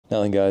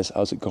Now then guys,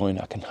 how's it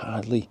going? I can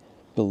hardly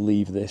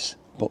believe this,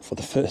 but for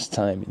the first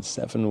time in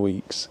 7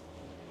 weeks,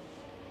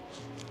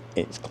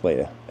 it's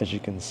clear, as you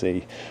can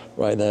see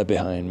right there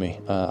behind me.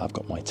 I've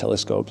got my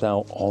telescopes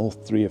out, all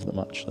 3 of them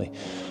actually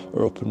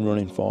are up and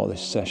running for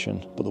this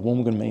session, but the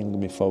one we're mainly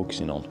be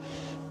focusing on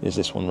is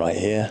this one right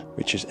here,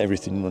 which is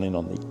everything running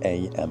on the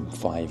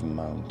AM5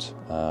 mount.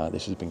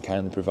 This has been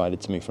kindly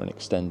provided to me for an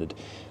extended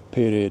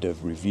period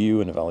of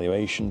review and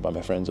evaluation by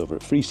my friends over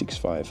at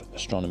 365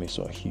 Astronomy,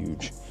 so a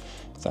huge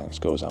thanks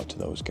goes out to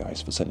those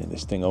guys for sending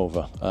this thing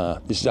over.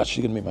 This is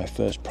actually going to be my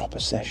first proper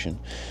session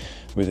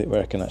with it,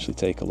 where I can actually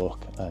take a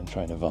look and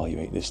try and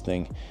evaluate this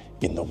thing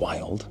in the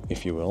wild,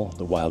 if you will,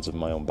 the wilds of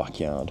my own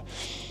backyard.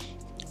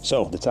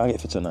 So the target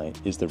for tonight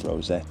is the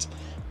Rosette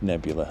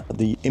Nebula.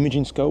 The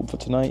imaging scope for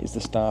tonight is the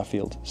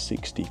Starfield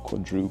 60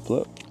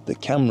 quadrupler. The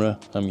camera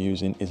I'm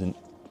using is a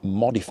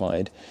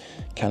modified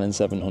Canon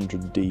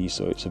 700D,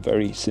 so it's a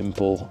very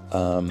simple,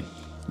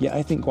 yeah,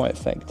 I think quite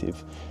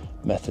effective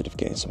method of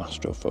getting some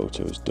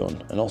astrophotos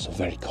done, and also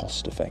very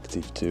cost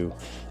effective too.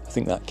 I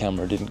think that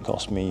camera didn't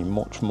cost me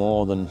much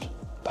more than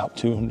about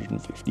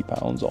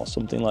 £250 or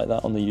something like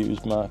that on the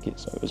used market,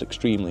 so it was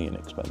extremely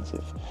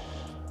inexpensive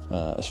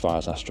as far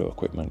as astro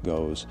equipment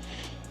goes.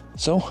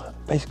 So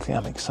basically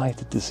I'm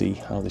excited to see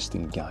how this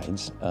thing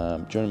guides.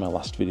 During my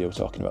last video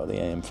talking about the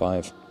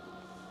AM5,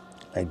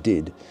 I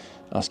did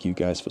ask you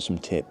guys for some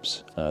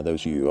tips,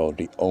 those of you who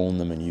already own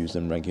them and use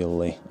them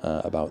regularly,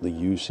 about the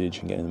usage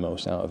and getting the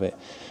most out of it.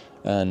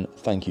 And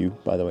thank you,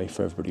 by the way,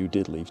 for everybody who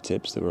did leave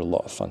tips. There were a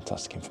lot of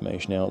fantastic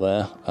information out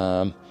there.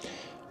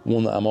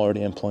 One that I'm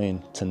already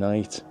employing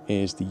tonight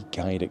is the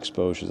guide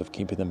exposures of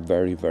keeping them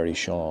very, very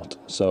short.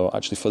 So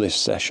actually for this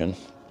session,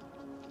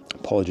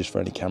 apologies for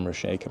any camera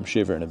shake, I'm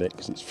shivering a bit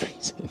because it's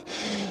freezing.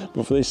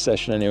 But for this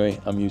session anyway,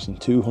 I'm using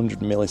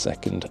 200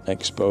 millisecond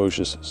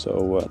exposures.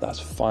 So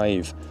that's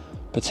 5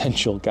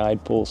 potential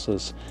guide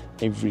pulses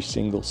every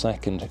single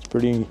second. It's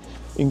pretty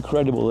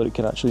incredible that it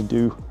can actually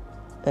do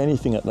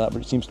anything at that,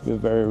 but it seems to be a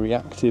very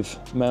reactive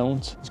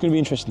mount. It's going to be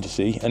interesting to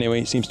see.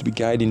 Anyway, it seems to be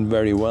guiding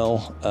very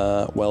well,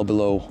 well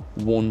below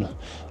 1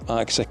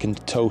 arc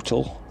second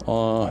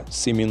total,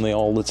 seemingly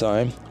all the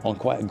time, on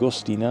quite a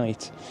gusty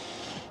night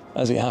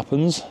as it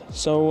happens.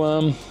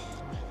 So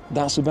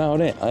that's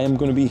about it. I am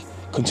going to be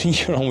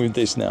continuing on with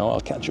this now. I'll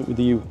catch up with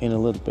you in a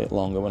little bit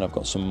longer when I've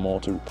got some more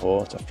to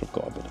report, after I've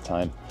got a bit of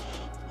time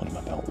under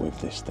my belt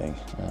with this thing,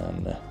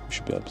 and we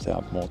should be able to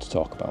have more to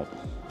talk about.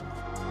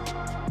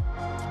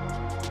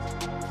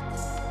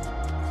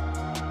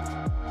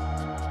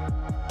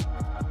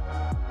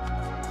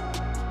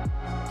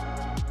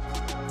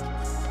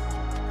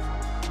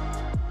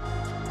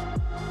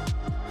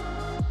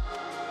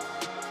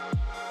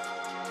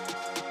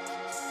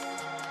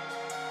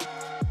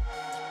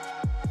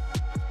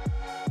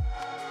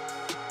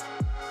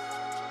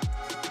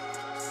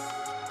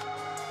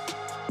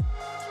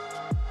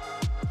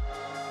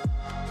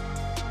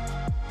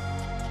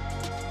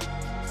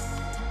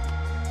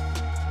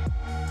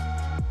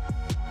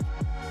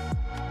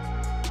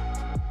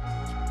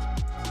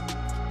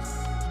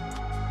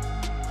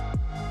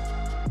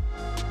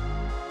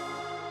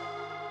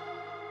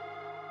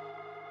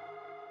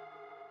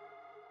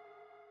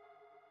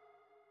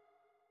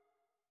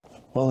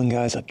 Well then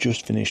guys, I've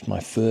just finished my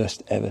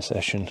first ever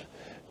session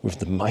with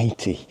the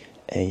mighty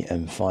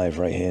AM5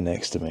 right here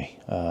next to me.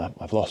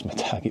 I've lost my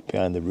target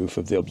behind the roof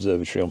of the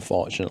observatory,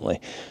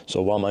 unfortunately,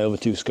 so while my other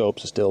 2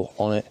 scopes are still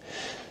on it,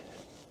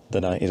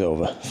 the night is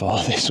over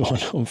for this one,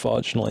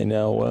 unfortunately.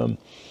 Now,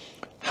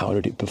 how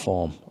did it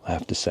perform, I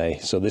have to say?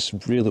 So this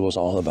really was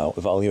all about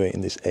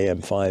evaluating this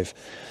AM5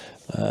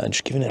 and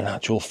just giving it an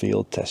actual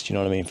field test, you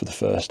know what I mean, for the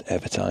first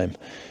ever time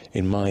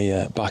in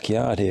my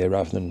backyard here,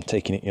 rather than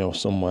taking it, you know,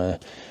 somewhere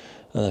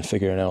and then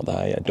figuring out that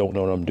I don't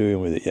know what I'm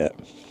doing with it yet,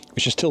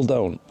 which I still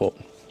don't, but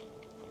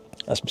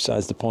that's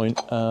besides the point.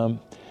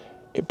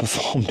 It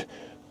performed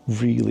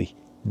really,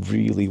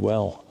 really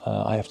well.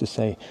 I have to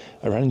say,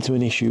 I ran into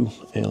an issue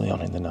early on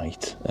in the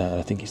night.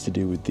 I think it's to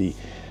do with the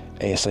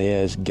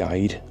ASIA's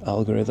guide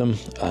algorithm.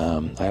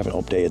 I haven't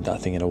updated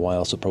that thing in a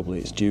while, so probably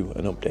it's due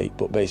an update,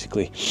 but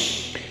basically,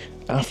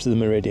 after the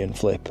meridian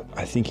flip,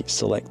 I think it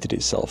selected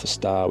itself a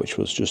star which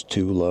was just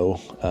too low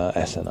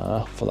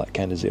SNR for that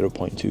kind of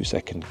 0.2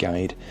 second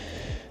guide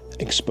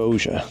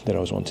exposure that I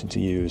was wanting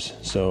to use.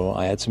 So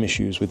I had some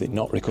issues with it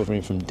not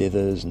recovering from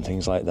dithers and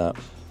things like that.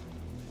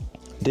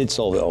 Did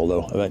solve it all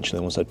though.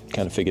 Eventually, once I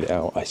kind of figured it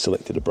out, I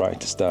selected a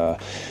brighter star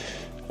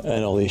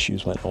and all the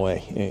issues went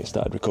away. It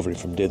started recovering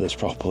from dithers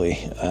properly,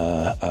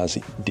 as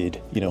it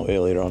did, you know,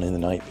 earlier on in the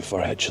night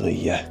before I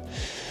actually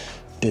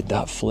did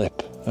that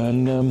flip.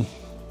 And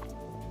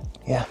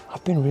yeah,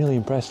 I've been really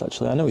impressed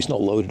actually. I know it's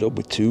not loaded up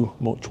with too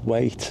much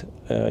weight.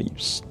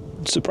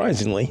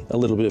 Surprisingly, a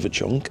little bit of a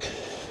chunk.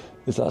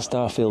 There's that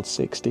Starfield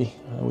 60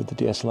 with the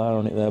DSLR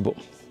on it there, but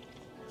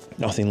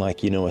nothing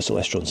like, you know, a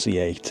Celestron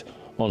C8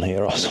 on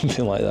here or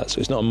something like that. So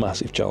it's not a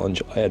massive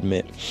challenge, I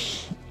admit.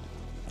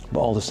 But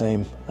all the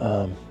same,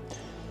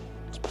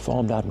 it's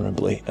performed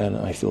admirably, and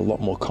I feel a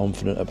lot more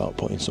confident about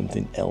putting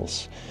something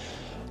else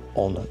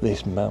on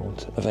this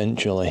mount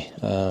eventually,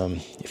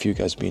 if you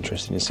guys would be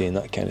interested in seeing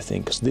that kind of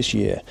thing, because this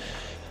year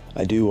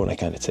I do want to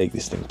kind of take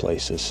this thing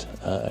places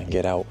and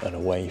get out and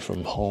away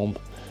from home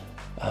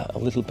a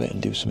little bit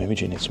and do some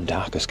imaging in some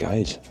darker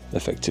skies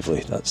effectively.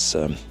 That's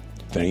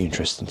very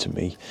interesting to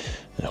me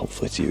and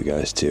hopefully to you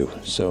guys too.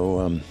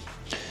 So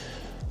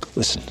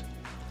listen,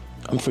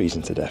 I'm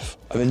freezing to death.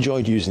 I've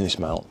enjoyed using this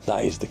mount,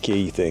 that is the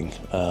key thing,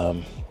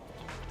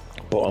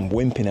 but I'm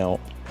wimping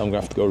out. I'm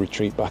gonna have to go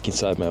retreat back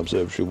inside my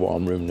observatory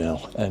warm room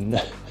now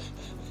and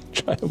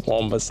try and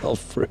warm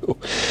myself through,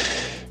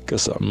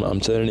 because I'm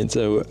turning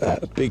into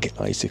a big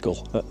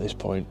icicle at this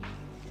point.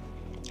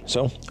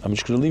 So I'm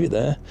just gonna leave it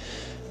there.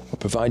 I'll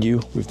provide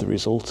you with the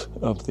result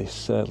of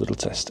this little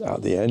test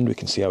at the end. We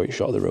can see how it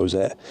shot the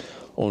rosette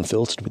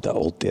unfiltered with that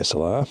old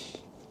DSLR,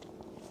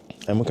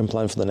 and we can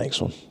plan for the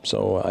next one.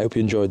 So I hope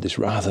you enjoyed this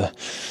rather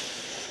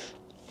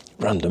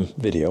random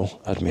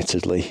video,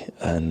 admittedly,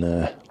 and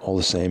all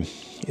the same,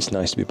 it's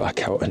nice to be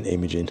back out and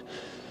imaging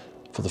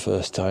for the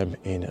first time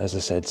in, as I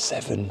said,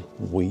 7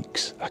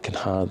 weeks. I can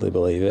hardly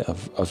believe it.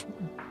 I've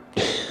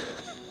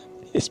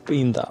it's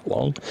been that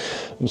long.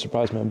 I'm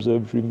surprised my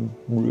observatory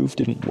roof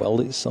didn't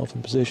weld itself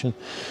in position.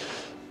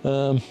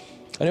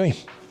 Anyway,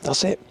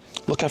 that's it.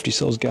 Look after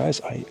yourselves, guys.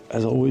 I,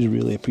 as always,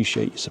 really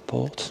appreciate your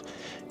support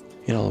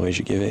in all the ways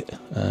you give it.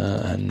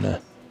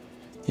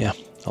 Yeah,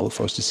 I look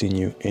forward to seeing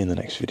you in the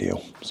next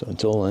video. So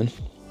until then,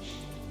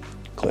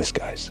 clear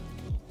skies.